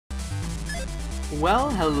Well,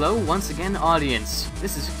 hello once again, audience.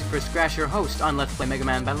 This is 51st Scratch, your host on Let's Play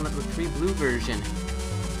Megaman Battle Network 3 Blue version.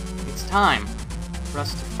 It's time for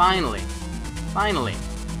us to finally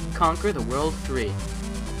conquer the World 3.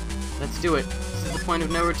 Let's do it. This is the point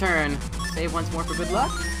of no return. Save once more for good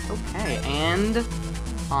luck? Okay, and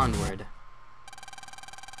onward.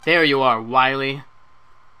 There you are, Wily.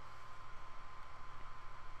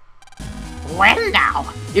 Well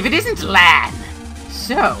now, if it isn't Lan!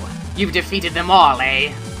 So, you've defeated them all,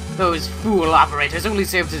 eh? Those fool operators only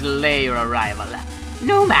served to delay your arrival.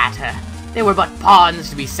 No matter, they were but pawns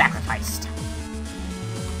to be sacrificed.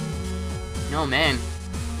 No, man.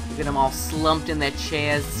 Look at them all slumped in their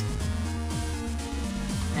chairs.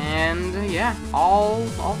 And, yeah, all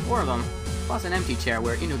four of them. Plus an empty chair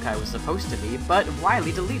where Inukai was supposed to be, but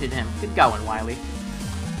Wily deleted him. Good going, Wily.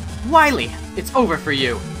 Wily, it's over for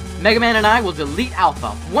you. Megaman and I will delete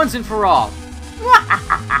Alpha, once and for all.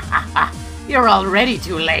 You're already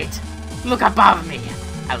too late. Look above me.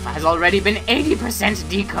 Alpha has already been 80%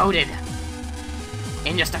 decoded.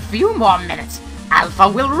 In just a few more minutes, Alpha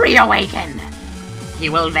will reawaken. He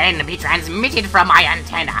will then be transmitted from my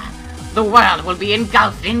antenna. The world will be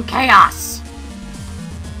engulfed in chaos.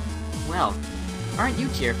 Well, aren't you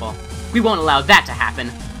cheerful? We won't allow that to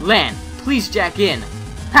happen. Lan, please jack in.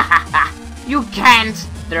 Ha ha ha! You can't!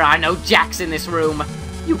 There are no jacks in this room.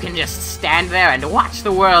 You can just stand there and watch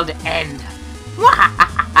the world end.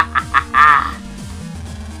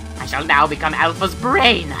 I shall now become Alpha's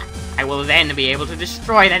brain. I will then be able to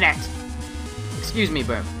destroy the net. Excuse me,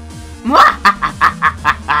 Burp.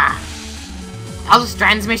 Pulse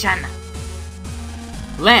transmission.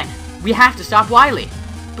 Lan, we have to stop Wily.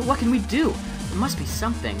 But what can we do? There must be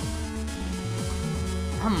something.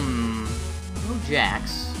 No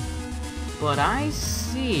jacks. But I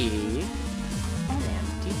see an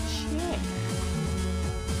empty chair.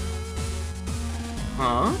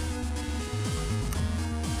 Huh?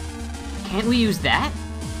 Can't we use that?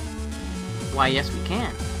 Why, yes we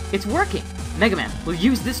can. It's working. Megaman, we'll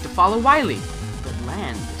use this to follow Wily. But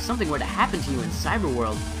Lan, if something were to happen to you in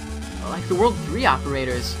Cyberworld, like the World 3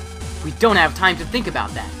 operators, we don't have time to think about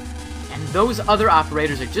that. And those other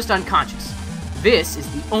operators are just unconscious. This is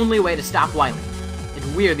the only way to stop Wily.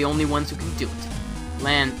 And we're the only ones who can do it.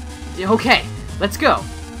 Lan, okay, let's go.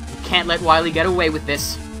 We can't let Wily get away with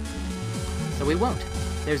this. So we won't.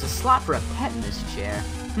 There's a slot for a pet in this chair.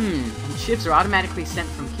 And chips are automatically sent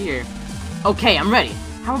from here. Okay, I'm ready.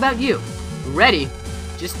 How about you? Ready?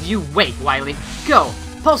 Just you wait, Wily. Go!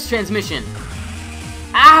 Pulse transmission!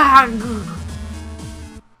 Ah!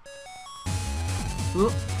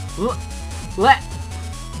 Let.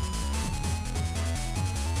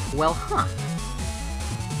 Well, huh.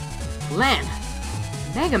 Lan,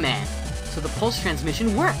 Megaman, so the pulse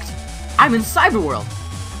transmission worked. I'm in Cyberworld.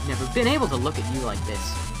 I've never been able to look at you like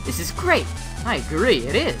this. This is great. I agree,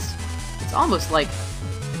 it is. It's almost like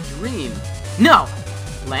a dream. No!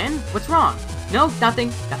 Lan, what's wrong? No,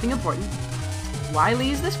 nothing important.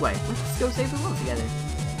 Wily is this way. Let's go save the world together.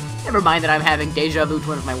 Never mind that I'm having deja vu to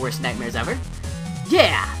one of my worst nightmares ever.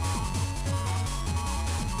 Yeah!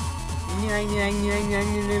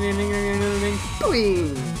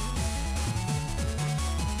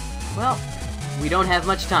 Well, we don't have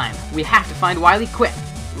much time. We have to find Wily quick.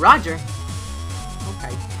 Roger.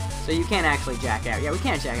 Okay. So you can't actually jack out. Yeah, we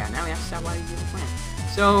can't jack out. Now we have to stop Wily's evil plan.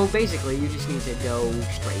 So basically, you just need to go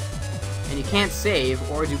straight. And you can't save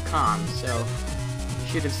or do comms, so you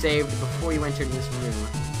should have saved before you entered this room.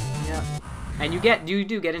 Yep. And you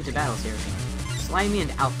do get into battles here. Slimy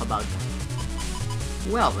and Alpha Bug.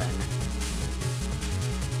 Well then.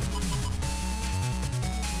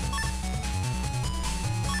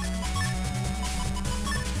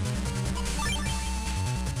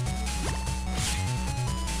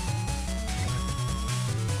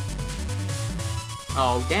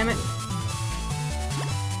 Oh, damn it.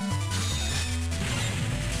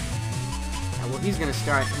 Yeah, well, he's gonna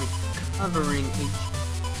start recovering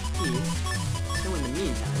HP. So in the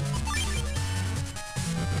meantime...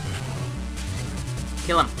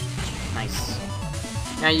 Kill him. Nice.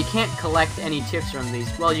 Now, you can't collect any chips from these...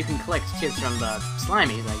 Well, you can collect chips from the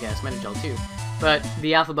Slimies, I guess. Metagel, too. But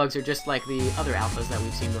the Alpha Bugs are just like the other Alphas that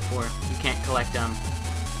we've seen before. You can't collect,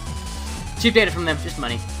 chip data from them, just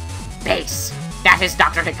money. Base. That is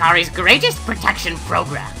Dr. Hikari's greatest protection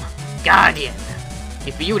program. Guardian.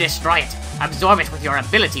 If you destroy it, absorb it with your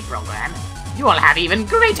ability program, you will have even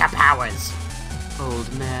greater powers.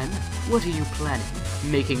 Old man, what are you planning?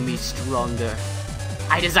 Making me stronger?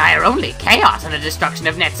 I desire only chaos and the destruction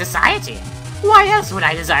of net society. Why else would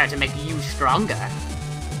I desire to make you stronger?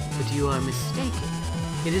 But you are mistaken.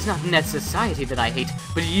 It is not net society that I hate,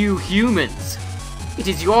 but you humans. It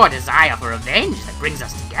is your desire for revenge that brings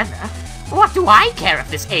us together. What do I care if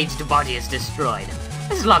this aged body is destroyed?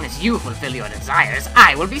 As long as you fulfill your desires,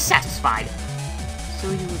 I will be satisfied. So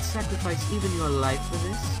you would sacrifice even your life for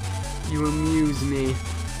this? You amuse me.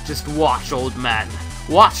 Just watch, old man.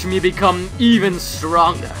 Watch me become even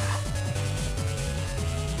stronger.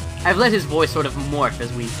 I've let his voice sort of morph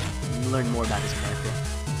as we learn more about his character.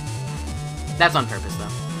 That's on purpose, though.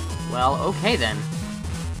 Well, okay then.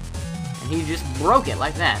 And he just broke it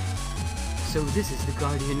like that. So this is the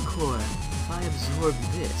Guardian Core. If I absorb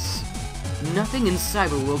this, nothing in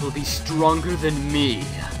Cyberworld will be stronger than me.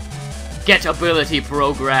 Get ability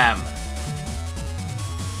program.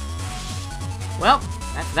 Well,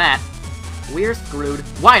 that's that. We're screwed.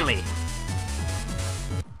 Wily!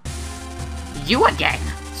 You again!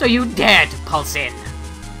 So you dare to pulse in!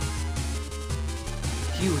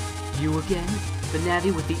 You again? The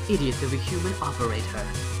Navi with the idiot of a human operator.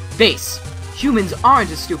 Base! Humans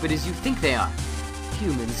aren't as stupid as you think they are.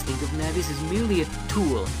 Humans think of Navis as merely a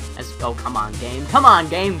tool. Oh, come on, game. Come on,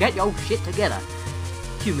 game! Get your shit together!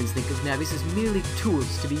 Humans think of Navis as merely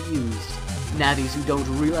tools to be used. Navis who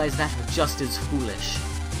don't realize that are just as foolish.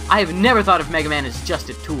 I have never thought of Megaman as just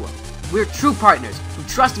a tool. We're true partners who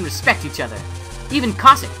trust and respect each other. Even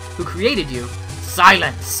Cossack, who created you.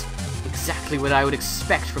 Silence! Exactly what I would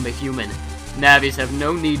expect from a human. Navis have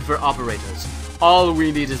no need for operators. All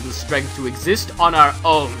we need is the strength to exist on our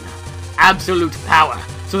own. Absolute power,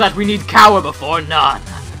 so that we need cower before none.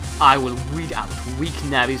 I will weed out weak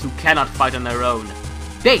Navis who cannot fight on their own.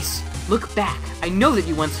 Base, look back. I know that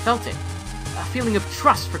you once felt it. A feeling of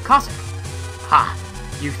trust for Cossack. Ha!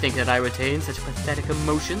 You think that I retain such pathetic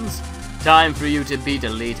emotions? Time for you to be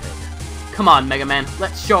deleted. Come on, Megaman,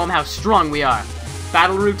 let's show him how strong we are.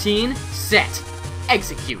 Battle routine, set,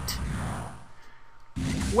 execute.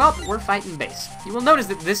 Well, we're fighting Base. You will notice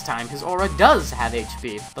that this time his aura does have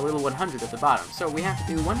HP, the little 100 at the bottom, so we have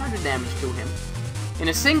to do 100 damage to him in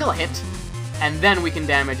a single hit, and then we can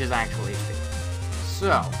damage his actual HP.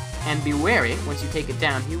 So, and be wary, once you take it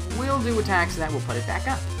down, he will do attacks that will put it back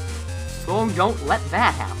up. So don't let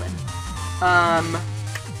that happen.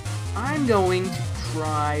 I'm going to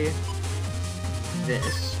try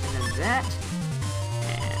this, and then that,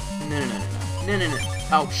 and no.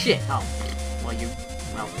 Oh, shit. Oh,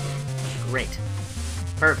 well, great.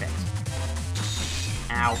 Perfect.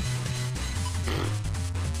 Ow.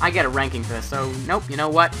 I get a ranking for this, so nope, you know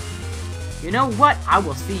what? You know what? I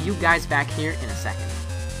will see you guys back here in a second.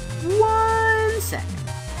 1 second.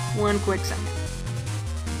 1 quick second.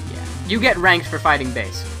 Yeah, you get ranked for fighting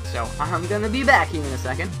Base, so I'm gonna be back here in a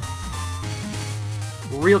second.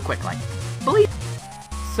 Real quick, like. Believe.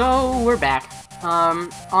 So, we're back.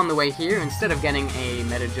 On the way here, instead of getting a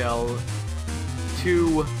Metagel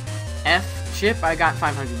 2F chip, I got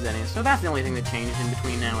 500 Zennias, so that's the only thing that changed in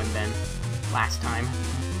between now and then. Last time.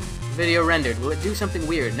 Video rendered. Will it do something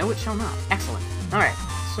weird? No, it shall not. Excellent. Alright,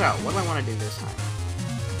 so, what do I want to do this time?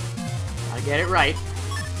 Gotta get it right.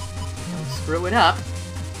 Don't screw it up.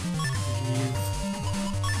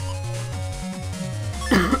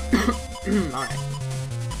 Alright.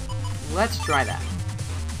 Let's try that.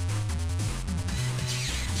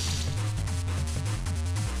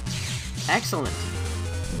 Excellent.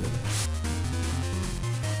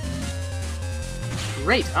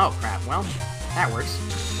 Great. Oh, crap. Well, that works.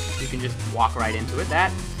 You can just walk right into it.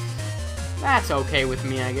 That's okay with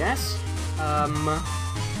me, I guess. And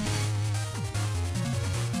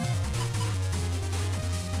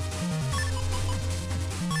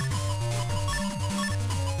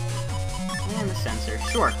the sensor.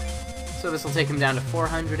 Sure. So this will take him down to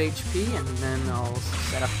 400 HP, and then I'll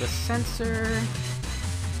set up the sensor.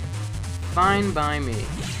 Fine by me.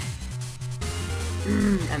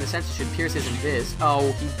 And the sensor should pierce his invis.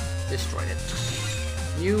 Oh, he destroyed it.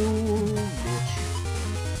 You bitch.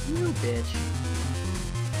 You bitch.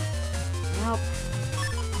 Well.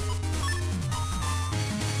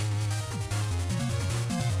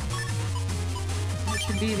 That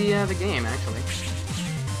should be the game, actually.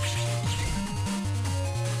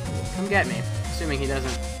 Come get me. Assuming he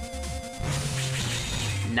doesn't.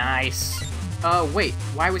 Nice. Oh, wait.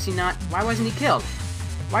 Why wasn't he killed?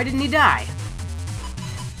 Why didn't he die?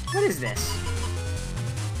 What is this?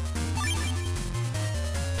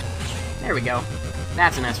 There we go.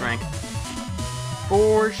 That's an S rank.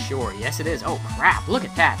 For sure. Yes, it is. Oh, crap. Look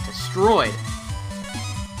at that. Destroyed.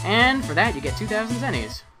 And for that, you get 2,000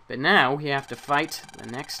 Zennies. But now, we have to fight the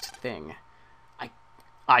next thing.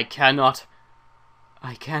 I cannot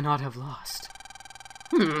have lost.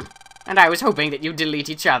 And I was hoping that you'd delete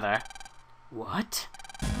each other. What?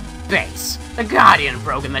 Base, the Guardian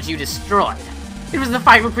program that you destroyed. It was the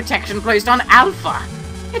fiber protection placed on Alpha.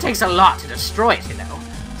 It takes a lot to destroy it, you know.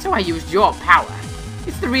 So I used your power.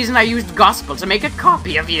 It's the reason I used Gospel to make a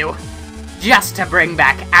copy of you. Just to bring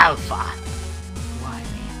back Alpha. Wily,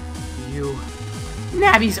 you...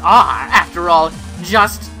 Nabbies are, after all,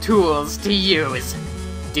 just tools to use.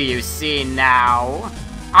 Do you see now?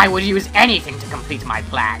 I would use anything to complete my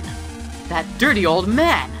plan. That dirty old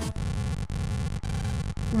man!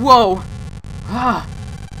 Whoa! Ah,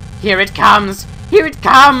 here it comes! Here it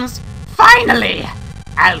comes! Finally!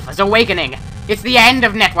 Alpha's awakening! It's the end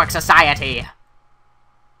of network society!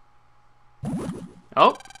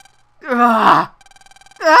 Oh! Ah!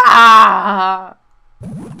 Ah!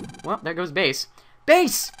 Well, there goes Base.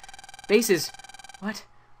 Base! Base is... What?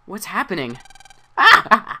 What's happening?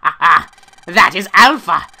 That is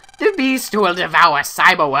Alpha, the beast who will devour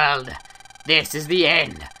Cyberworld. This is the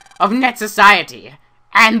end of Net Society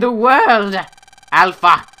and the world.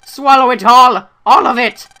 Alpha, swallow it all of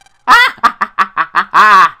it.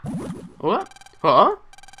 What? Huh?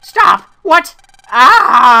 Stop! What?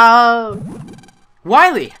 Ah!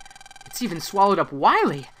 Wily! It's even swallowed up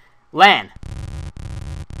Wily! Lan!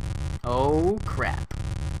 Oh, crap.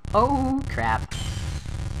 Oh, crap.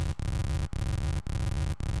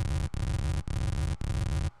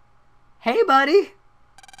 Hey, buddy!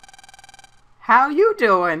 How you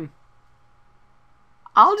doing?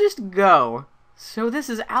 I'll just go. So this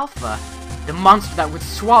is Alpha, the monster that would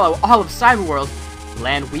swallow all of Cyberworld.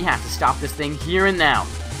 Lan, we have to stop this thing here and now.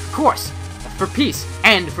 Of course, for peace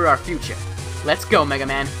and for our future. Let's go, Mega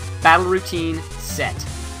Man. Battle routine set.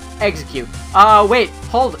 Execute. Wait,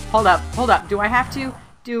 hold up. Do I have to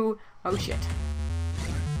do... Oh, shit.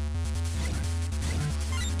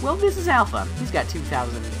 Well, this is Alpha. He's got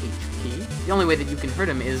 2,000 HP. The only way that you can hurt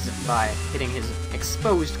him is by hitting his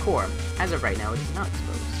exposed core. As of right now, it is not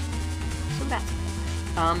exposed. So that's it.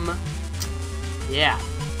 Yeah.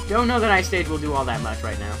 Don't know that Ice Stage will do all that much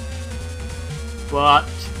right now. But...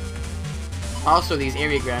 also, these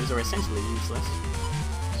area grabs are essentially useless.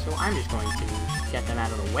 So I'm just going to get them out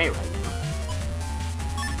of the way right now.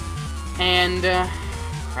 And,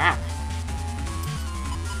 crap.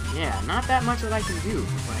 Yeah, not that much that I can do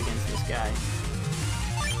against this guy.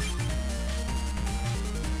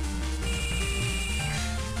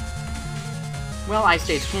 Well, Ice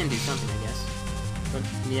Stage can do something, I guess. But,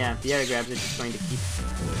 yeah, the area grabs are just going to keep...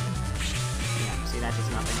 Yeah, see, that does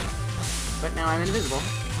nothing. But now I'm invisible.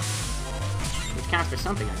 Which counts for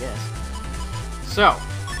something, I guess. So.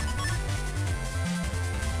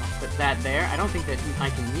 I'll put that there. I don't think that I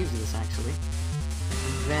can use this, actually.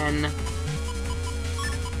 And then...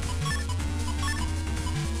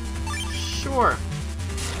 sure.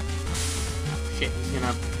 Oh, shit, he's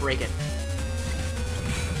gonna break it.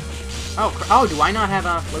 Oh, do I not have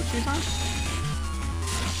float shoes on?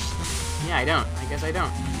 Yeah, I don't. I guess I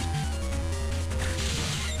don't.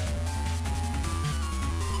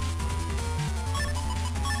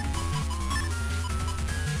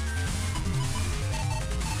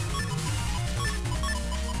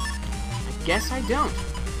 I guess I don't.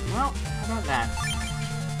 Well, how about that?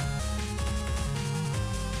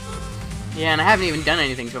 Yeah, and I haven't even done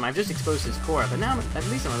anything to him. I've just exposed his core, but now at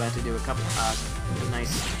least I'm about to do a couple of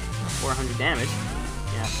nice 400 damage.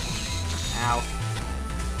 Yeah. Ow.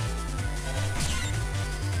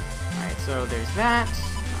 Alright, so there's that.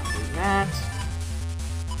 I'll do that.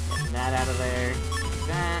 Get that out of there. Do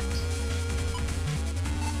that.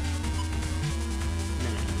 No.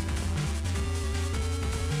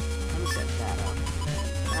 Let me set that up.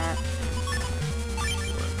 That.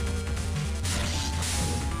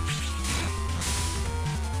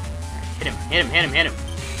 Hit him.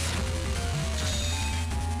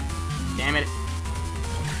 Damn it.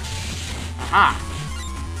 Aha!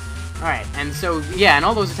 Alright, and so, yeah, and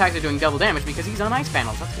all those attacks are doing double damage because he's on ice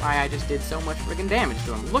panels. That's why I just did so much friggin' damage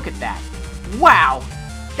to him. Look at that. Wow!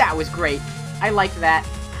 That was great. I liked that.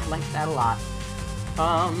 I liked that a lot.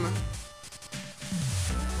 Wow.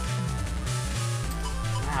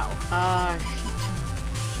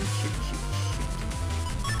 Shoot.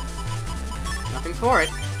 Nothing for it.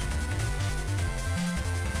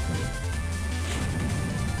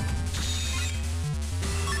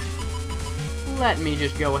 Let me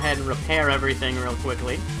just go ahead and repair everything real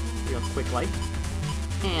quickly. Real quick-like.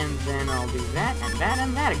 And then I'll do that, and that,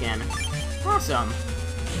 and that again. Awesome!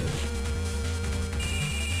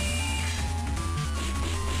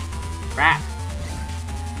 Crap.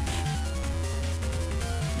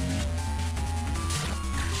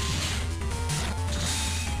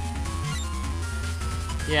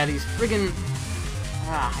 Yeah, these friggin...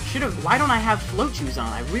 I should've... why don't I have float shoes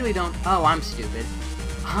on? I really don't... Oh, I'm stupid.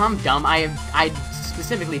 I'm dumb. I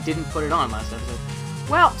specifically didn't put it on last episode.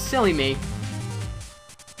 Well, silly me.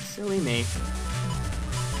 Silly me.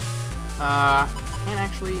 Can't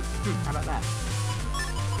actually... how about that?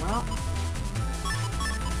 Well...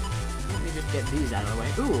 Let me just get these out of the way.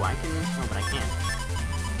 Ooh, I can... Oh, but I can't.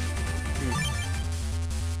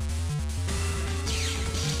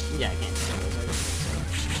 Yeah, I can't kill those. I don't think so.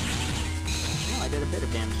 Well, I did a bit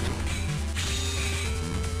of damage to them.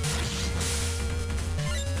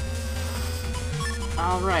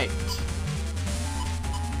 Alright.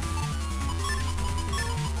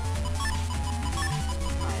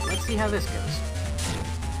 Alright, let's see how this goes.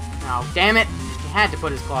 Oh, damn it! He had to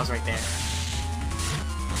put his claws right there.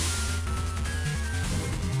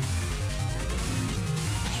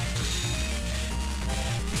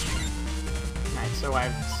 Alright, so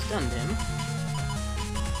I've stunned him.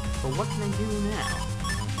 But what can I do now?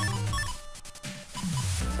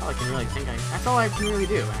 That's all I can really think that's all I can really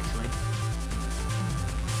do, actually.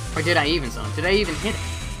 Or did I even stun him? Did I even hit him?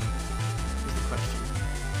 Is the question.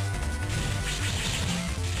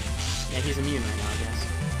 Yeah, he's immune right now, I guess.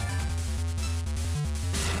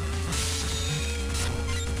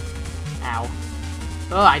 Ow.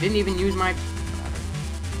 Oh, I didn't even use my...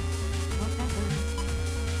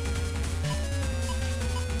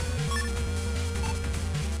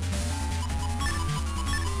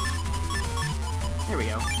 There we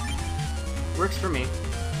go. Works for me.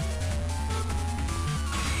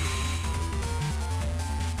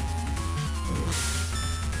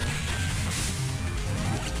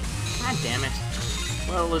 God damn it.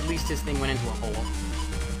 Well, at least his thing went into a hole.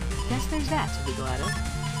 Guess there's that to be glad of.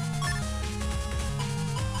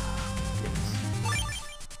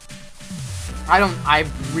 I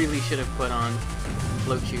really should have put on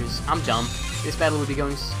float shoes. I'm dumb. This battle would be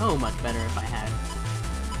going so much better if I had.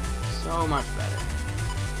 So much better.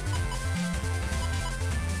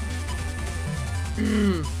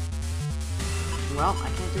 Well, I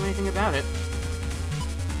can't do anything about it.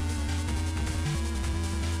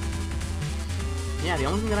 Yeah, the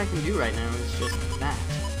only thing that I can do right now is just that,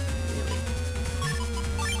 really.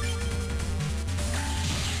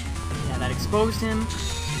 Yeah, that exposed him.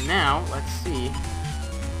 Now, let's see.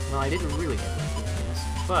 Well, I didn't really get lucky, I guess,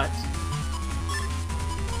 but...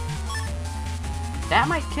 that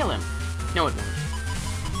might kill him. No, it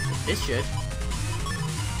won't. This should.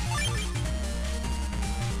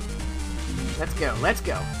 Let's go, let's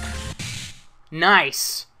go.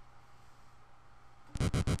 Nice!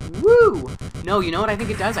 Woo! No, you know what I think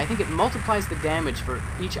it does? I think it multiplies the damage for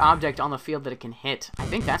each object on the field that it can hit. I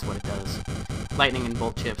think that's what it does. Lightning and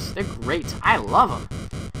bolt chips. They're great. I love them.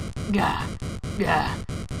 Gah! Gah!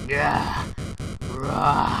 Gah!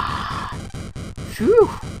 Rah! Phew!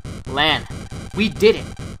 Lan, we did it!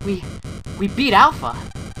 We beat Alpha!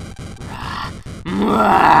 Rah!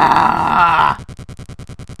 Mwah!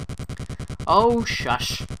 Oh,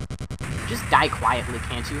 shush. Just die quietly,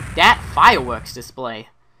 can't you? That fireworks display.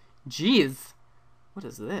 Jeez. What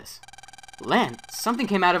is this? Lan, something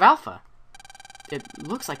came out of Alpha. It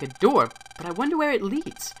looks like a door, but I wonder where it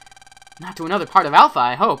leads. Not to another part of Alpha,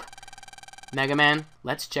 I hope. Megaman,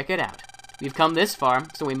 let's check it out. We've come this far,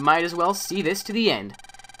 so we might as well see this to the end.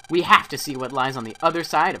 We have to see what lies on the other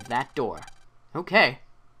side of that door. Okay.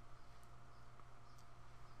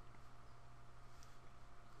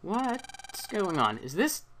 What's going on? Is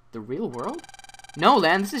this the real world? No,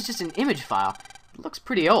 Lan, this is just an image file. It looks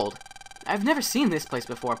pretty old. I've never seen this place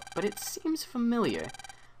before, but it seems familiar.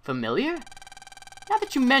 Familiar? Now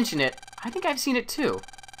that you mention it, I think I've seen it too.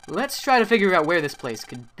 Let's try to figure out where this place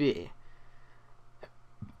could be.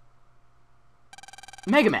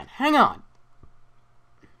 Megaman, hang on!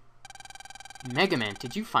 Megaman,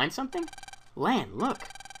 did you find something? Lan, look.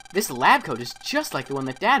 This lab coat is just like the one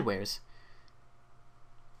that Dad wears.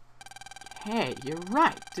 Hey, you're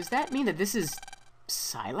right. Does that mean that this is...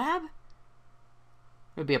 Scilab?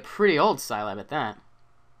 It would be a pretty old Scilab at that.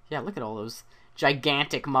 Yeah, look at all those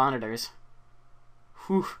gigantic monitors.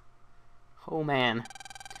 Whew. Oh, man.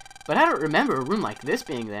 But I don't remember a room like this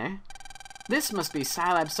being there. This must be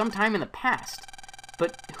Scilab sometime in the past.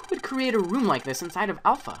 But who would create a room like this inside of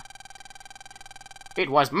Alpha? It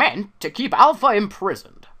was meant to keep Alpha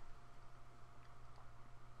imprisoned.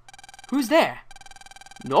 Who's there?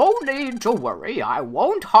 No need to worry, I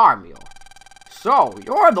won't harm you. So,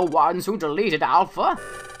 you're the ones who deleted Alpha?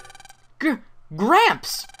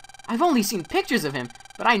 Gramps! I've only seen pictures of him,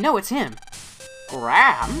 but I know it's him.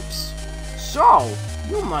 Gramps? So,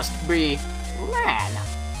 you must be Lan,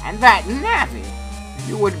 and that Navi.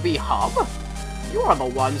 You would be Hub? You're the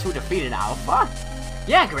ones who defeated Alpha?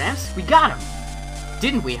 Yeah, Gramps, we got him.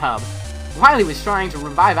 Didn't we, Hub? Wily was trying to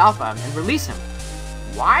revive Alpha and release him.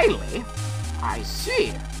 Wily? I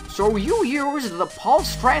see. So you used the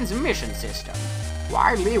pulse transmission system.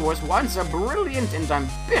 Wily was once a brilliant and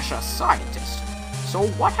ambitious scientist. So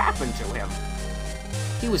what happened to him?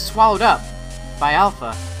 He was swallowed up by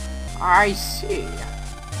Alpha. I see.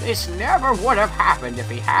 This never would have happened if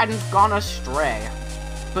he hadn't gone astray.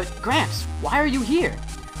 But Gramps, why are you here?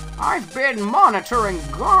 I've been monitoring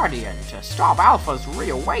Guardian to stop Alpha's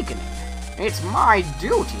reawakening. It's my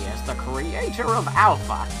duty as the creator of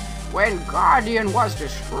Alpha. When Guardian was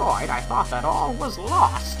destroyed, I thought that all was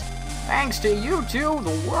lost. Thanks to you two,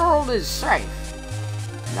 the world is safe.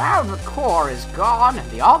 Now the core is gone, and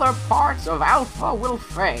the other parts of Alpha will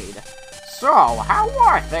fade. So, how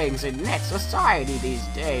are things in net society these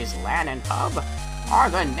days, Lan and Hub? Are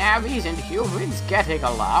the Navis and humans getting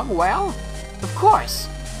along well? Of course.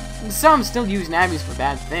 Some still use Navis for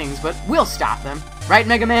bad things, but we'll stop them. Right,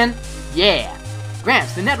 Megaman? Yeah.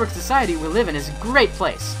 Gramps, the network society we live in is a great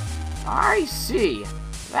place. I see.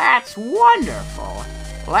 That's wonderful.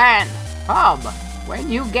 Lan, Hub, when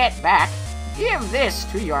you get back, give this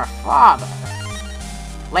to your father.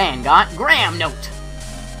 Lan got Gram note.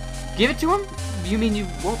 Give it to him? You mean you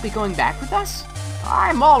won't be going back with us?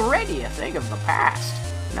 I'm already a thing of the past.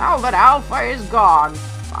 Now that Alpha is gone,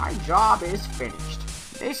 my job is finished.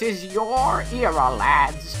 This is your era,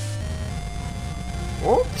 lads.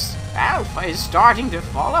 Oops, Alpha is starting to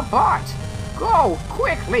fall apart. Go,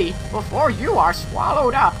 quickly, before you are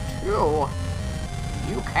swallowed up, too.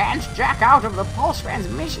 You can't jack out of the pulse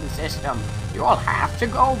transmission system. You'll have to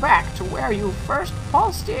go back to where you first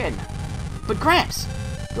pulsed in. But Gramps!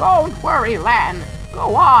 Don't worry, Lan.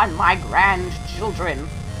 Go on, my grandchildren.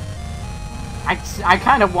 I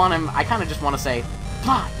kind of just want to say,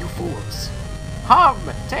 fly, you fools. Hub,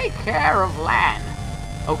 take care of Lan.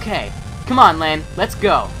 Okay, come on, Lan, let's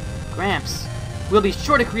go. Gramps, we'll be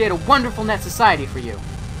sure to create a wonderful net society for you.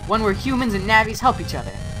 One where humans and Navis help each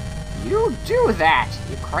other. You do that,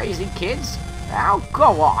 you crazy kids. Now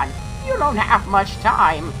go on. You don't have much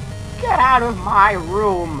time. Get out of my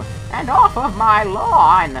room and off of my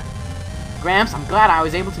lawn. Gramps, I'm glad I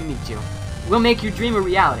was able to meet you. We'll make your dream a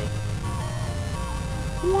reality.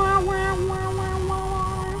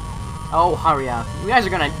 Oh, hurry up. You guys are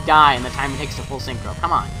gonna die in the time it takes to full synchro.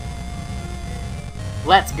 Come on.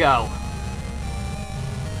 Let's go.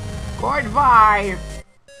 Goodbye.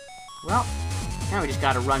 Well, now we just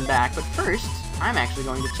gotta run back. But first, I'm actually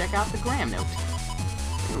going to check out the Gram note.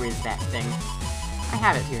 Where is that thing? I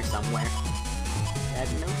have it here somewhere. Dad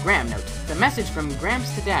note? Gram note. It's a message from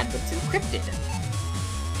Gramps to Dad, but it's encrypted.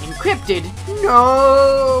 Encrypted?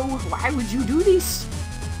 No! Why would you do this?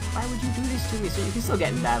 Why would you do this to me? So you can still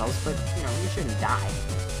get in battles, but, you know, you shouldn't die.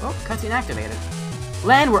 Oh, cutscene activated.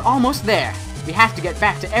 Lan, we're almost there. We have to get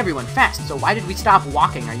back to everyone fast, so why did we stop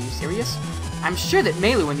walking? Are you serious? I'm sure that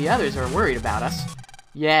Melu and the others are worried about us.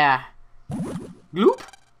 Yeah. Gloop?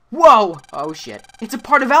 Whoa! Oh, shit. It's a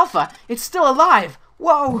part of Alpha! It's still alive!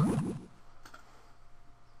 Whoa!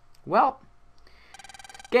 Well,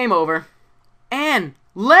 game over. And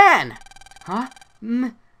Lan! Huh?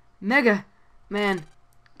 Mega Man.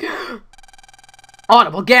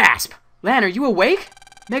 Audible gasp! Lan, are you awake?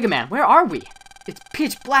 Megaman, where are we? It's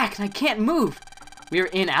pitch black and I can't move. We're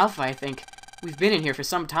in Alpha, I think. We've been in here for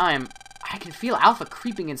some time. I can feel Alpha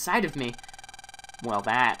creeping inside of me. Well,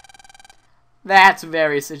 that's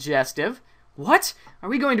very suggestive. What? Are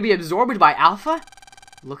we going to be absorbed by Alpha?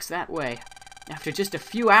 Looks that way. After just a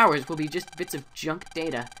few hours, we'll be just bits of junk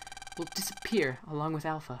data. We'll disappear along with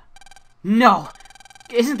Alpha. No!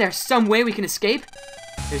 Isn't there some way we can escape?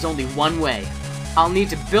 There's only one way. I'll need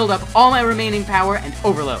to build up all my remaining power and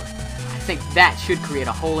overload. I think that should create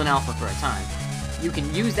a hole in Alpha for a time. You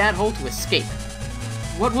can use that hole to escape.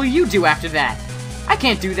 What will you do after that? I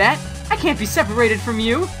can't do that. I can't be separated from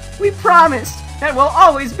you. We promised that we'll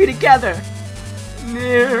always be together.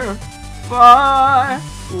 Near, far,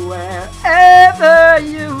 wherever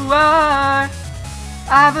you are,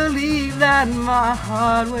 I believe that my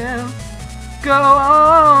heart will go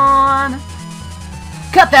on.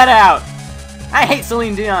 Cut that out! I hate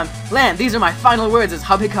Celine Dion. Lan, these are my final words as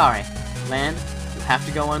Hub Hikari. Lan, you have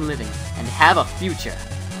to go on living and have a future.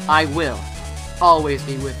 I will always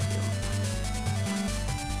be with you.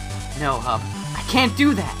 No, Hub, I can't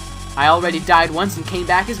do that. I already died once and came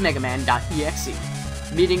back as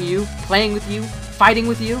Megaman.exe. Meeting you, playing with you, fighting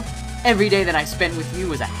with you, every day that I spent with you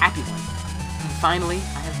was a happy one. And finally,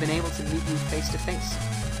 I have been able to meet you face to face.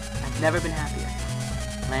 I've never been happier.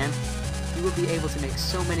 Lan, you will be able to make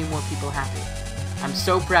so many more people happy. I'm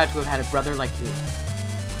so proud to have had a brother like you.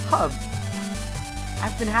 Hub,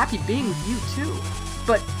 I've been happy being with you too.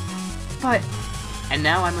 But... And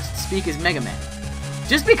now I must speak as Megaman.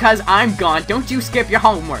 Just because I'm gone, don't you skip your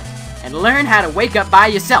homework. And learn how to wake up by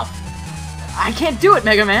yourself. I can't do it,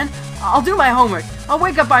 Mega Man. I'll do my homework. I'll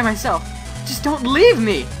wake up by myself. Just don't leave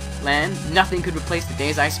me. Lan, nothing could replace the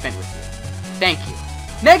days I spent with you. Thank you.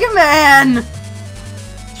 Mega Man!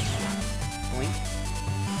 Boink.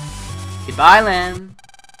 Goodbye, Lan.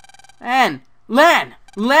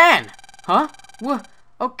 Lan! Huh? What?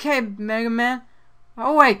 Okay, Mega Man.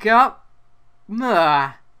 I'll wake up.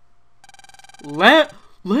 Ugh.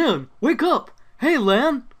 Lan, wake up! Hey,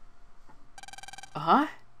 Lan! Huh?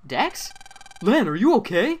 Dex? Lan, are you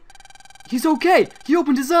okay? He's okay! He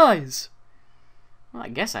opened his eyes! Well, I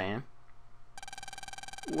guess I am.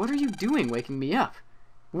 What are you doing waking me up?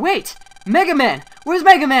 Wait! Mega Man! Where's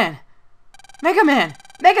Mega Man? Mega Man!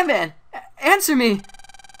 Mega Man! Answer me!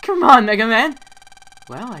 Come on, Mega Man!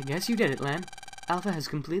 Well, I guess you did it, Lan. Alpha has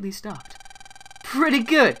completely stopped. Pretty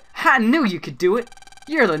good! I knew you could do it!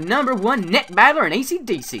 You're the #1 net battler in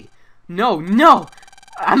AC/DC. No!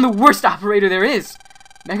 I'm the worst operator there is!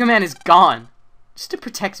 Mega Man is gone. Just to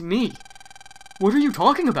protect me. What are you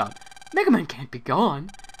talking about? Mega Man can't be gone.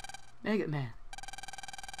 Mega Man.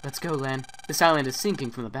 Let's go, Lan. This island is sinking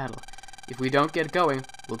from the battle. If we don't get going,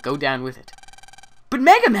 we'll go down with it. But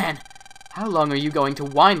Mega Man! How long are you going to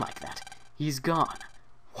whine like that? He's gone.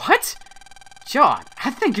 What? John, I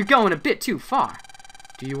think you're going a bit too far.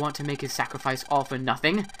 Do you want to make his sacrifice all for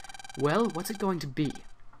nothing? Well, what's it going to be?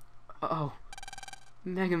 Oh.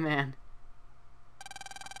 Mega Man.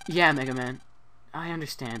 Yeah, Mega Man. I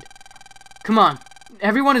understand. Come on.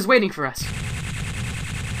 Everyone is waiting for us.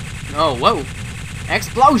 Oh, whoa.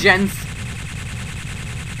 Explosions!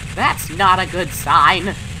 That's not a good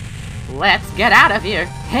sign. Let's get out of here.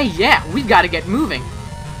 Hey, yeah, we gotta get moving.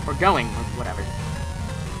 Or going, or whatever.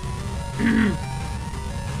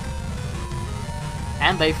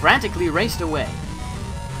 And they frantically raced away.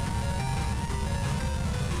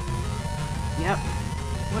 Yep.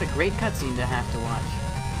 What a great cutscene to have to watch.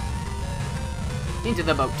 Into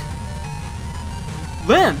the boat.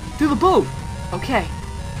 Lan, to the boat! Okay.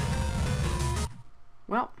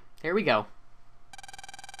 Well, here we go.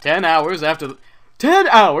 10 hours after the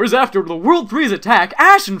World 3's attack,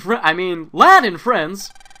 Lan and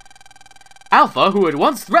friends, Alpha, who had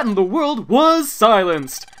once threatened the world, was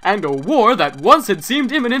silenced, and a war that once had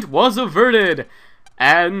seemed imminent was averted.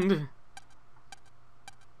 And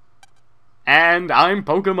I'm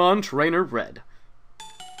Pokemon Trainer Red.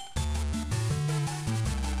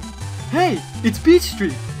 Hey, it's Beach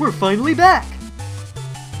Street. We're finally back.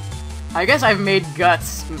 I guess I've made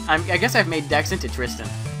Guts. I guess I've made Dex into Tristan.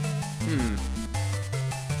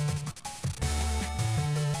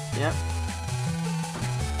 Yep.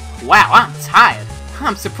 Wow, I'm tired.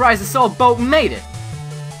 I'm surprised this old boat made it.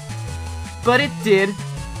 But it did.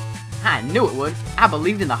 I knew it would. I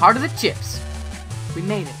believed in the heart of the chips. We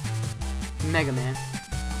made it. Mega Man.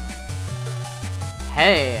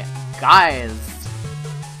 Hey, guys.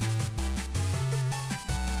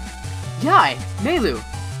 Yai, Melu.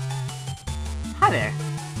 Hi there.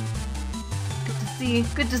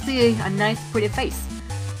 Good to see a nice, pretty face.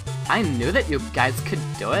 I knew that you guys could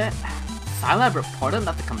do it. Scilab reported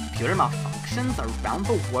that the computer malfunctions around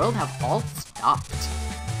the world have all stopped.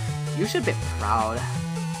 You should be proud.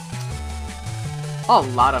 A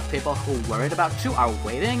lot of people who worried about you are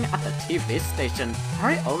waiting at the TV station.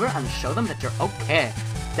 Hurry over and show them that you're okay.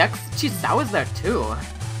 Dex Chisao is there too.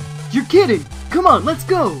 You're kidding! Come on, let's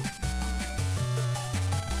go!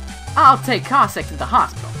 I'll take Cossack to the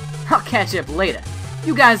hospital. I'll catch up later.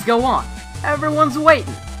 You guys go on. Everyone's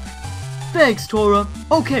waiting. Thanks, Tora.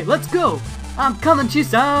 Okay, let's go. I'm coming,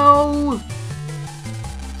 Chisao!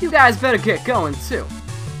 You guys better get going too.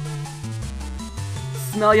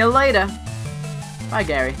 Smell you later. Bye,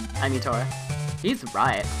 Gary. I mean, Tora. He's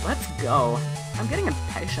right. Let's go. I'm getting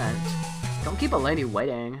impatient. Don't keep a lady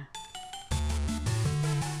waiting.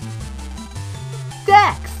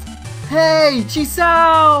 Dex! Hey,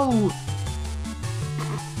 Chisao!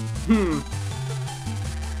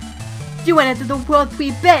 You went into the World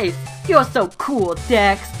 3 base! You're so cool,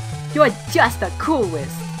 Dex! You're just the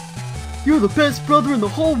coolest! You're the best brother in the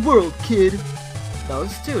whole world, kid!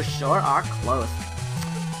 Those two sure are close.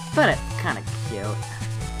 But it's kinda cute.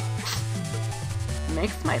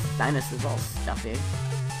 Makes my sinuses all stuffy.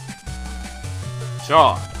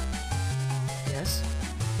 John. Yes?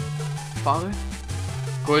 Father?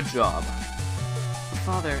 Good job.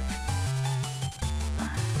 Father,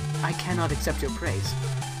 I cannot accept your praise.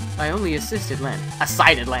 I only assisted Lan.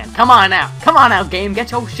 Assided Lan. Come on now. Come on now, game.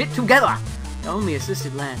 Get your shit together. I only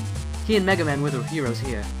assisted Lan. He and Megaman were the heroes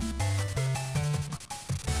here.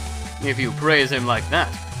 If you praise him like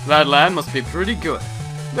that, that land must be pretty good.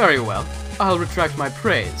 Very well. I'll retract my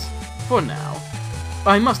praise. For now.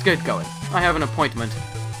 I must get going. I have an appointment.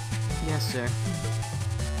 Yes, sir.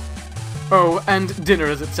 Oh, and dinner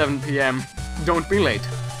is at 7 p.m. Don't be late.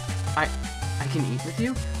 I can eat with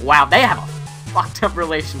you? Wow, they have a fucked up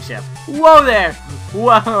relationship. Whoa there!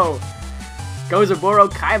 Whoa! Gozaburo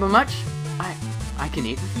Kaiba much? I can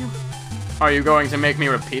eat with you? Are you going to make me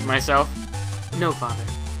repeat myself? No, Father.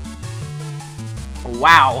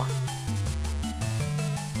 Wow.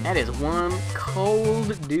 That is one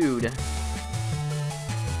cold dude.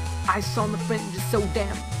 I saw the fringe is so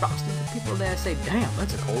damn frosty. The people there say, damn,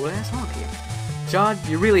 that's a cold-ass honky. Jod,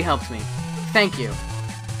 you really helped me. Thank you.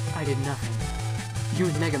 I did nothing. You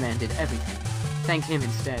and Megaman did everything. Thank him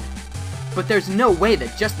instead. But there's no way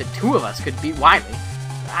that just the two of us could beat Wily.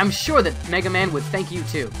 I'm sure that Megaman would thank you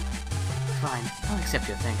too. Fine, I'll accept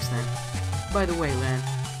your thanks then. By the way, Lan,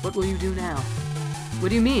 what will you do now? What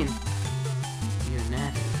do you mean? You're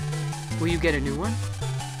Navi. Will you get a new one?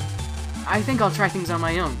 I think I'll try things on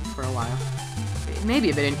my own for a while. It may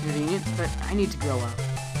be a bit inconvenient, but I need to grow up.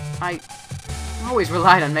 I always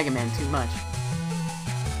relied on Megaman too much.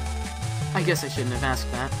 I guess I shouldn't have asked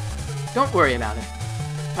that. Don't worry about it.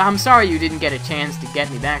 I'm sorry you didn't get a chance to get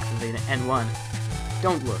me back for the N1.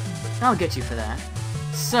 Don't worry. I'll get you for that.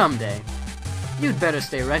 Someday. You'd better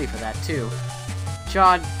stay ready for that, too.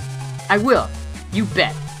 Jod, I will. You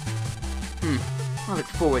bet. I look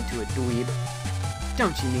forward to it, dweeb.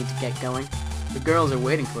 Don't you need to get going? The girls are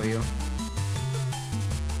waiting for you.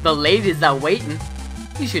 The ladies are waiting.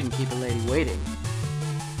 You shouldn't keep a lady waiting.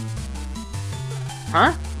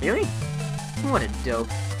 Huh? Really? What a dope.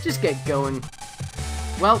 Just get going.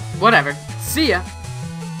 Well, whatever. See ya!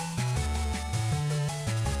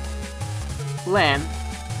 Lan,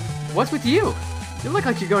 what's with you? You look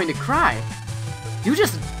like you're going to cry. You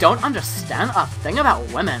just don't understand a thing about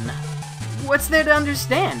women. What's there to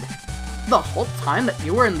understand? The whole time that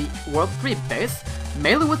you were in the World 3 base,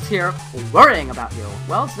 Melu was here worrying about you.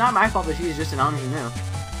 Well, it's not my fault that she's just an ingenue.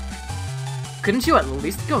 Couldn't you at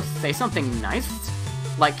least go say something nice?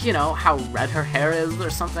 Like, you know, how red her hair is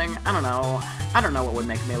or something? I don't know. I don't know what would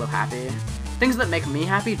make Melu happy. Things that make me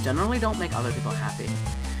happy generally don't make other people happy.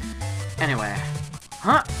 Anyway.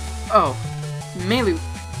 Huh? Oh. Melu.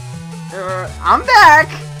 I'm back!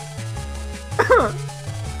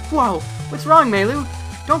 Whoa. What's wrong, Melu?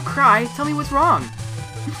 Don't cry. Tell me what's wrong.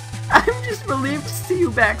 I'm just relieved to see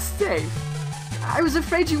you back safe. I was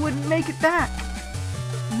afraid you wouldn't make it back.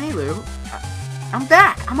 Melu, I'm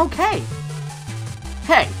back. I'm okay.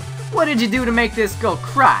 Hey, what did you do to make this girl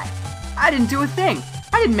cry? I didn't do a thing.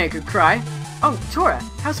 I didn't make her cry. Oh, Tora,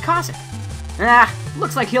 how's Cossack?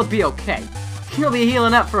 Looks like he'll be okay. He'll be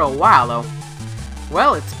healing up for a while, though.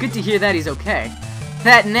 Well, it's good to hear that he's okay.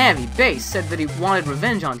 That Navi base said that he wanted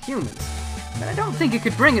revenge on humans, but I don't think it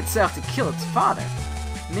could bring itself to kill its father.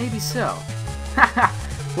 Maybe so. Haha,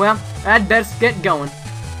 well, I'd best get going.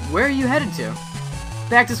 Where are you headed to?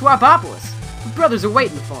 Back to Swapopolis. The brothers are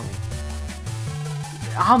waiting for me.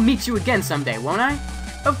 I'll meet you again someday, won't I?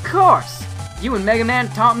 Of course! You and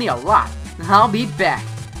Megaman taught me a lot. I'll be back.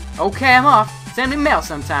 Okay, I'm off. Send me mail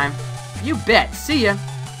sometime. You bet. See ya.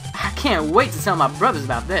 I can't wait to tell my brothers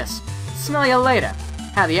about this. Smell ya later.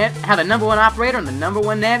 How the #1 operator and the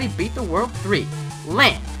 #1 Navi beat the World 3.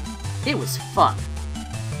 Land. It was fun.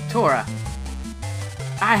 Tora.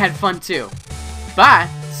 I had fun too. Bye.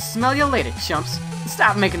 Smell ya later, chumps.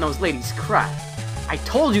 Stop making those ladies cry. I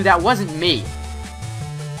told you that wasn't me.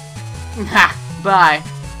 Ha! Bye.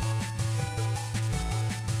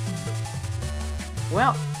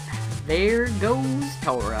 Well, there goes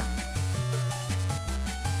Tora.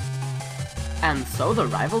 And so the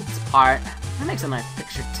rivals part. That makes a nice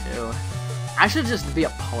picture too. I should just be a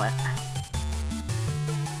poet.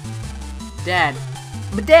 Dad.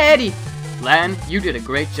 But Daddy! Lan, you did a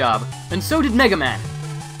great job. And so did Megaman.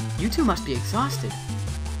 You two must be exhausted.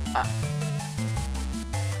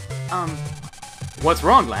 What's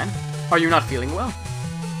wrong, Lan? Are you not feeling well?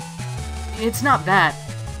 It's not that.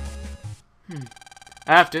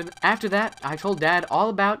 After that, I told Dad all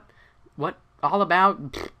about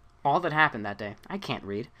all that happened that day. I can't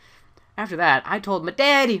read. After that, I told my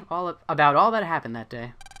daddy about all that happened that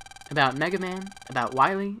day. About Megaman, about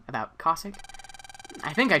Wily, about Cossack.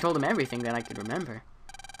 I think I told him everything that I could remember.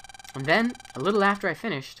 And then, a little after I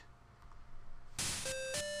finished,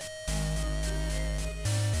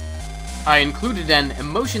 I included an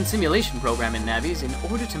emotion simulation program in Navis in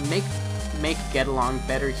order to make get along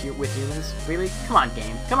better with humans. Really? Come on,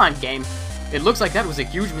 game. Come on, game. It looks like that was a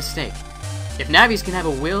huge mistake. If Navis can have a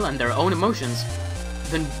will and their own emotions,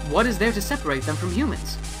 then what is there to separate them from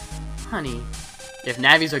humans? Honey, if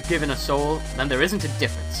Navis are given a soul, then there isn't a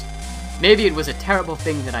difference. Maybe it was a terrible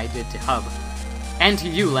thing that I did to Hub. And to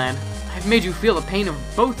you, Lan. I've made you feel the pain of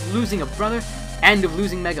both losing a brother and of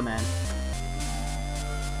losing Megaman.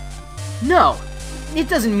 No! It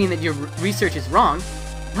doesn't mean that your research is wrong.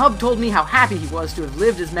 Hub told me how happy he was to have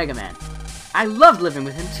lived as Megaman. I loved living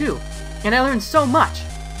with him too, and I learned so much.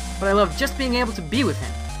 But I love just being able to be with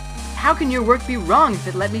him. How can your work be wrong if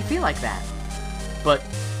it let me feel like that? But,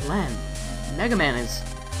 Lan, Megaman is...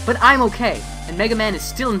 But I'm okay, and Megaman is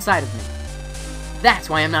still inside of me. That's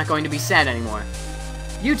why I'm not going to be sad anymore.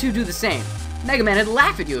 You two do the same. Megaman would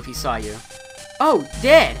laugh at you if he saw you. Oh,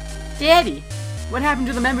 Dad! Daddy! What happened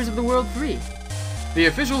to the members of the World 3? The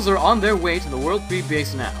officials are on their way to the World 3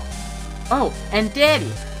 base now. Oh, and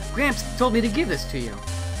Daddy! Gramps told me to give this to you.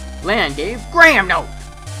 Lan gave Graham note!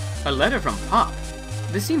 a letter from Pop.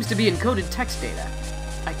 This seems to be encoded text data.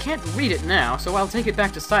 I can't read it now, so I'll take it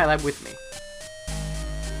back to Scilab with me.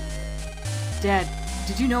 Dad,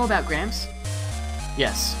 did you know about Gramps?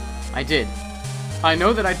 Yes, I did. I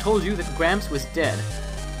know that I told you that Gramps was dead,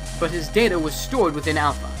 But his data was stored within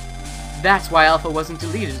Alpha. That's why Alpha wasn't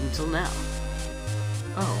deleted until now.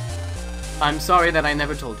 Oh. I'm sorry that I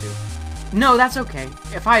never told you. No, that's okay.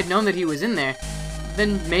 If I had known that he was in there,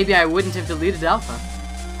 then maybe I wouldn't have deleted Alpha.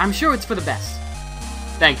 I'm sure it's for the best.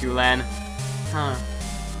 Thank you, Lan. Huh.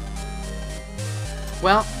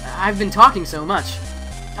 Well, I've been talking so much.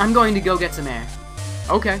 I'm going to go get some air.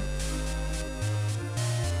 Okay.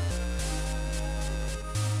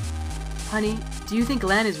 Honey, do you think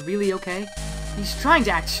Lan is really okay? He's trying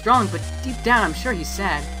to act strong, but deep down I'm sure he's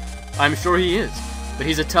sad. I'm sure he is, but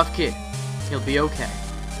he's a tough kid. He'll be okay.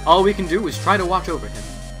 All we can do is try to watch over him.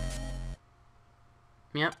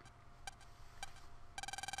 Yep.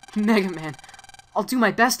 Megaman, I'll do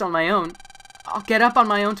my best on my own. I'll get up on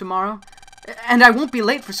my own tomorrow. And I won't be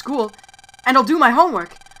late for school. And I'll do my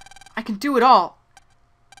homework. I can do it all.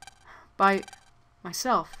 By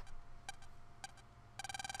myself.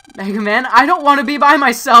 Megaman, I don't want to be by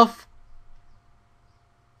myself!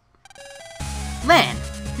 Lan,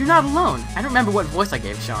 you're not alone. I don't remember what voice I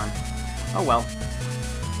gave Sean. Oh well.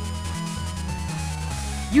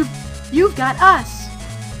 You've got us!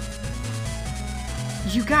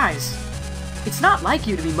 You guys, it's not like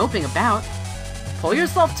you to be moping about. Pull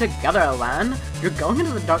yourself together, Lan. You're going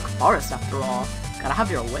into the dark forest after all. Gotta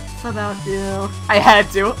have your wits about you. I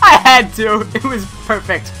had to! It was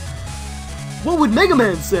perfect. What would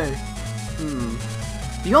Megaman say?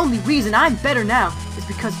 The only reason I'm better now is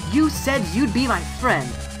because you said you'd be my friend.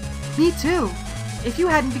 Me too. If you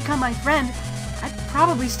hadn't become my friend, I'd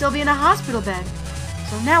probably still be in a hospital bed.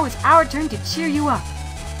 So now it's our turn to cheer you up.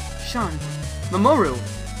 Sean, Mamoru,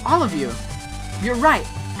 all of you. You're right.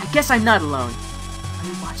 I guess I'm not alone. Are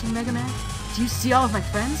you watching, Megaman? Do you see all of my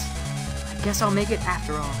friends? I guess I'll make it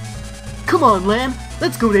after all. Come on, Lan.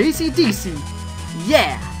 Let's go to AC/DC.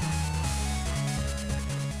 Yeah!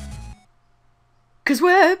 'Cause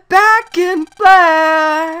we're back in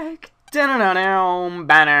black.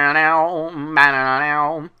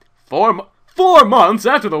 4 months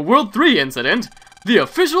after the World 3 incident, the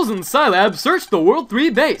officials in Scilab searched the World 3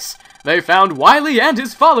 base. They found Wily and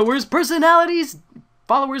his followers' personality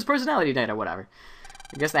data, whatever.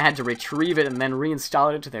 I guess they had to retrieve it and then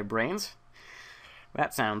reinstall it into their brains.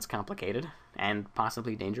 That sounds complicated and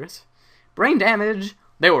possibly dangerous. Brain damage.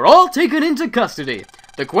 They were all taken into custody.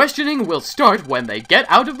 The questioning will start when they get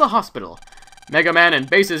out of the hospital. Megaman and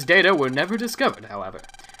Base's data were never discovered, however.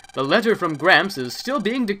 The letter from Gramps is still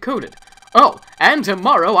being decoded. Oh, and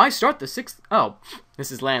tomorrow I start the 6th... Oh,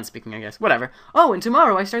 this is Lan speaking, I guess. Whatever. Oh, and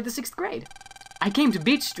tomorrow I start the 6th grade. I came to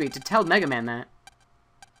Beach Street to tell Megaman that.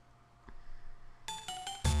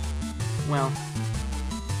 Well,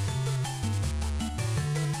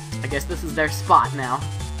 I guess this is their spot now.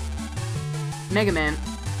 Megaman,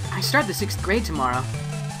 I start the 6th grade tomorrow.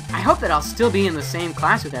 I hope that I'll still be in the same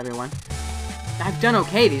class with everyone. I've done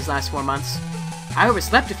okay these last 4 months. I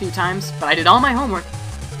overslept a few times, but I did all my homework.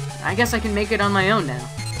 I guess I can make it on my own now.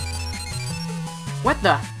 What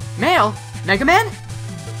the? Mail? Megaman?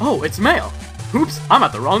 Oh, it's mail. Oops, I'm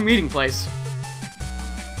at the wrong meeting place.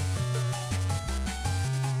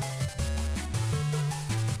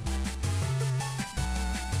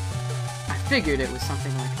 I figured it was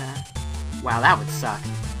something like that. Wow, that would suck.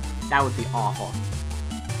 That would be awful.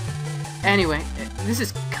 Anyway, this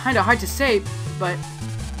is kinda hard to say, but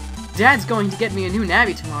Dad's going to get me a new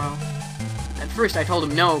navy tomorrow. At first I told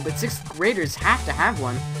him no, but 6th graders have to have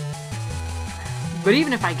one. But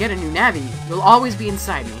even if I get a new navy, you'll always be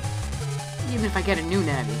inside me. Even if I get a new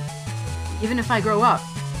navy. Even if I grow up,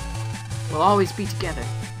 we'll always be together.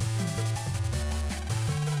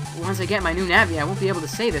 Once I get my new navy, I won't be able to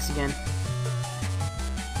say this again.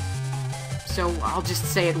 so I'll just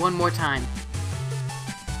say it one more time.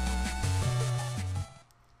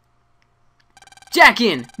 Jack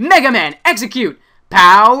in! Megaman, execute!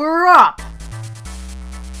 Power up!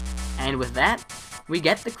 And with that, we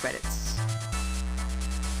get the credits.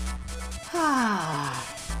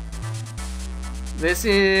 This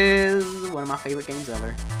is one of my favorite games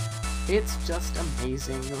ever. It's just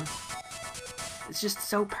amazing. It's just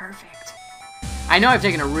so perfect. I know I've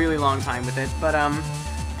taken a really long time with it, but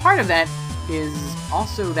part of that is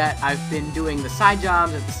also that I've been doing the side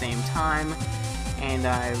jobs at the same time, and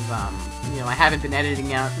I've, you know, I haven't been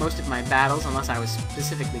editing out most of my battles unless I was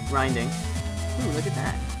specifically grinding. Ooh, look at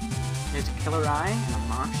that. There's a Killer Eye and a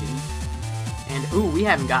Moxie. And, ooh, we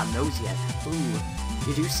haven't gotten those yet. Ooh,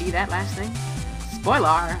 did you see that last thing?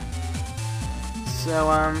 Spoiler!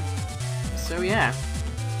 So yeah.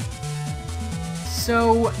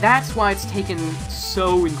 So, that's why it's taken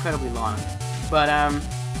so incredibly long. But,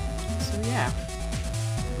 so yeah.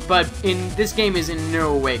 But this game is in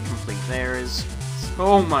no way complete. There is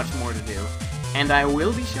so much more to do. And I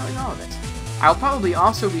will be showing all of it. I'll probably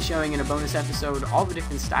also be showing in a bonus episode all the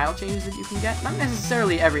different style changes that you can get. Not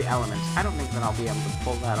necessarily every element. I don't think that I'll be able to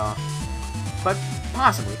pull that off. But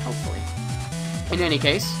possibly, hopefully. In any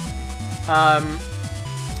case,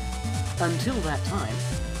 until that time,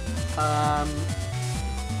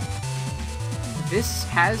 this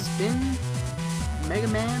has been Mega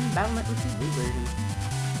Man Battle Network 2 Blue version.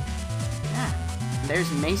 Yeah.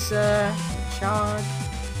 There's Mesa, Chog.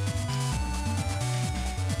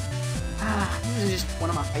 This is just one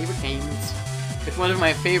of my favorite games. It's one of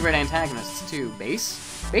my favorite antagonists too. Bass?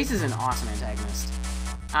 Bass is an awesome antagonist.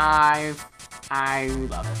 I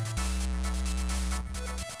love it.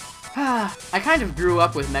 I kind of grew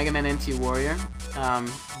up with Mega Man NT Warrior,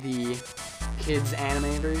 the kids anime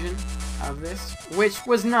version of this, which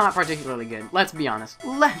was not particularly good. Let's be honest.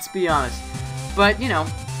 Let's be honest. But, you know,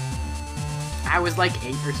 I was like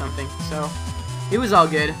 8 or something, so it was all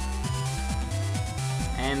good.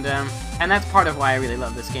 And that's part of why I really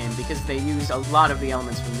love this game, because they used a lot of the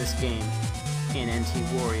elements from this game in NT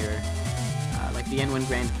Warrior. Like the N1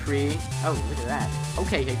 Grand Prix. Oh, look at that.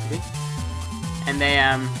 Okay, Higby. And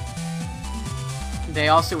they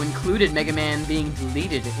also included Mega Man being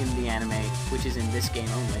deleted in the anime, which is in this game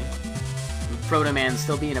only. And Proto Man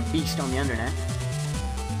still being a beast on the internet.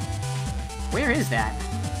 Where is that?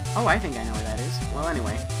 Oh, I think I know where that is. Well,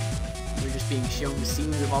 anyway. We're just being shown the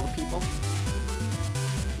scenes of all the people.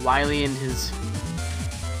 Wily and his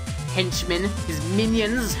henchmen, his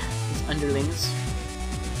minions, his underlings,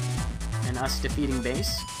 and us defeating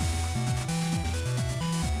Bass.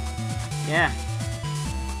 Yeah.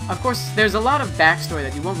 Of course, there's a lot of backstory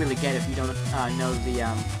that you won't really get if you don't know the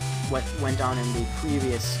what went on in the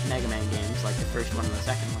previous Mega Man games, like the first one and the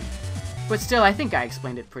second one. But still, I think I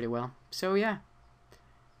explained it pretty well. So yeah,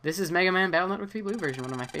 this is Mega Man Battle Network 3 Blue version,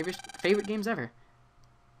 one of my favorite games ever.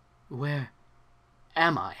 Where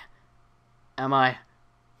am I? Am I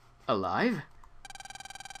alive?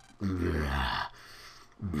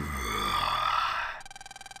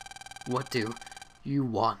 What do you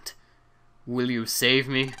want? Will you save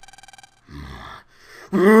me?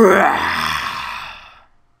 Well,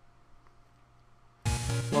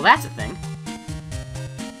 that's a thing.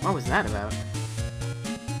 What was that about?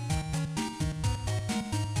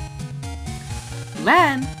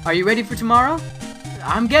 Lan, are you ready for tomorrow?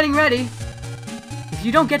 I'm getting ready. If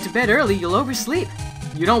you don't get to bed early, you'll oversleep.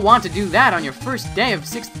 You don't want to do that on your first day of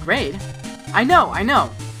 6th grade. I know.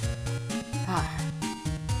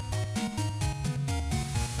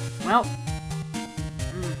 Well,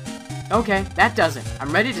 okay, that does it.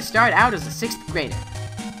 I'm ready to start out as a 6th grader.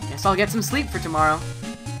 Guess I'll get some sleep for tomorrow.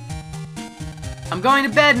 I'm going to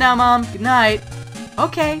bed now, Mom. Good night.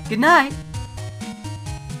 Okay, good night.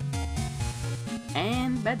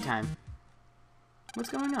 And bedtime. What's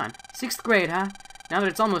going on? 6th grade, huh? Now that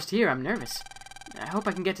it's almost here, I'm nervous. I hope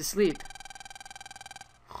I can get to sleep.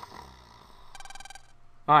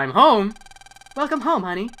 I'm home. Welcome home,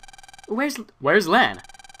 honey. Where's Lan?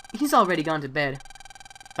 He's already gone to bed.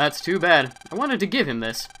 That's too bad. I wanted to give him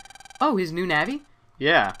this. Oh, his new Navi?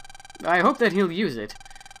 Yeah. I hope that he'll use it.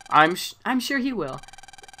 I'm sure he will.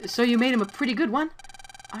 So you made him a pretty good one?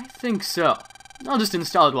 I think so. I'll just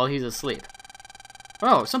install it while he's asleep.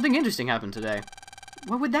 Oh, something interesting happened today.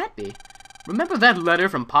 What would that be? Remember that letter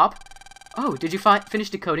from Pop? Oh, did you finish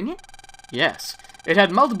decoding it? Yes. It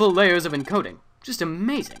had multiple layers of encoding. Just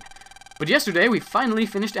amazing. But yesterday we finally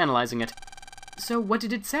finished analyzing it. So what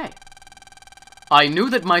did it say? I knew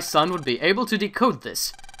that my son would be able to decode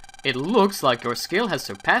this. It looks like your skill has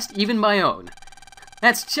surpassed even my own.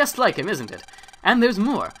 That's just like him, isn't it? And there's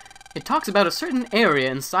more. It talks about a certain area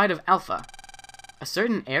inside of Alpha. A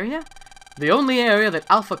certain area? The only area that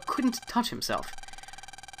Alpha couldn't touch himself.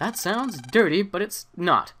 That sounds dirty, but it's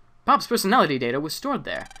not. Pop's personality data was stored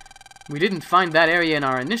there. We didn't find that area in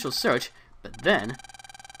our initial search, but then...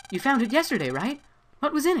 You found it yesterday, right?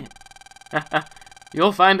 What was in it?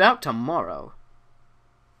 You'll find out tomorrow.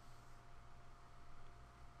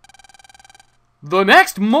 The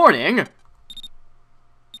next morning...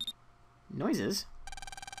 Noises?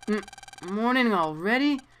 Morning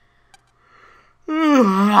already?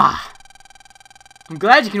 I'm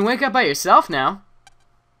glad you can wake up by yourself now.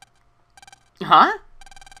 Huh?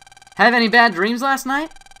 Have any bad dreams last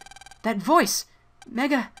night? That voice!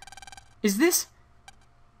 Mega... Is this...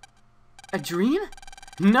 a dream?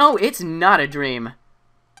 No, it's not a dream.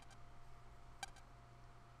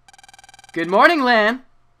 Good morning, Lan.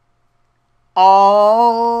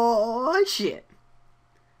 Oh, shit.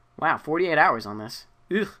 Wow, 48 hours on this.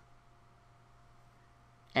 Ugh.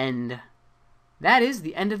 And that is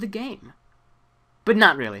the end of the game. But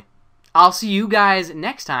not really. I'll see you guys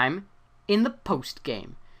next time in the post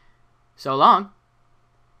game. So long.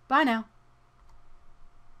 Bye now.